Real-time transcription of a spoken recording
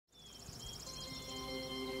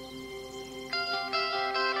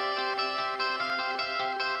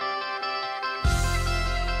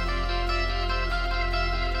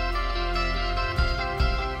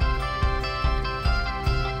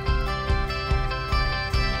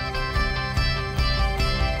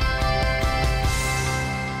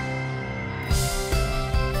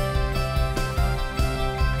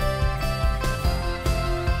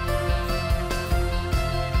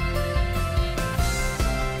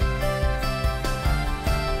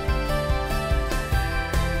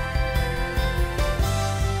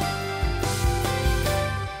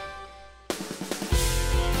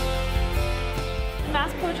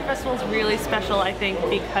really special, I think,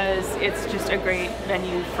 because it's just a great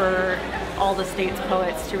venue for all the state's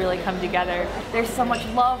poets to really come together. There's so much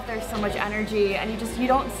love, there's so much energy, and you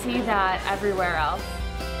don't see that everywhere else.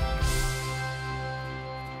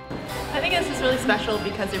 I think this is really special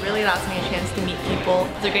because it really allows me a chance to meet people.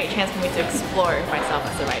 It's a great chance for me to explore myself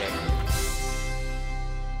as a writer.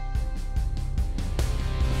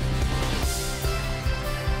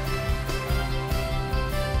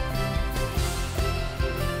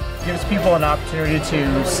 Gives people an opportunity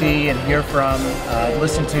to see and hear from,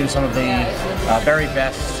 listen to some of the very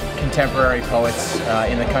best contemporary poets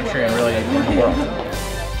in the country and really in the world.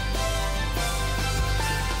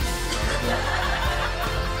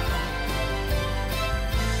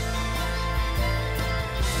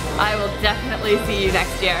 I will definitely see you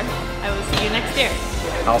next year. I will see you next year.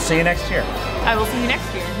 I'll see you next year. I will see you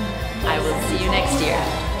next year. I will see you next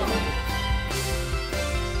year.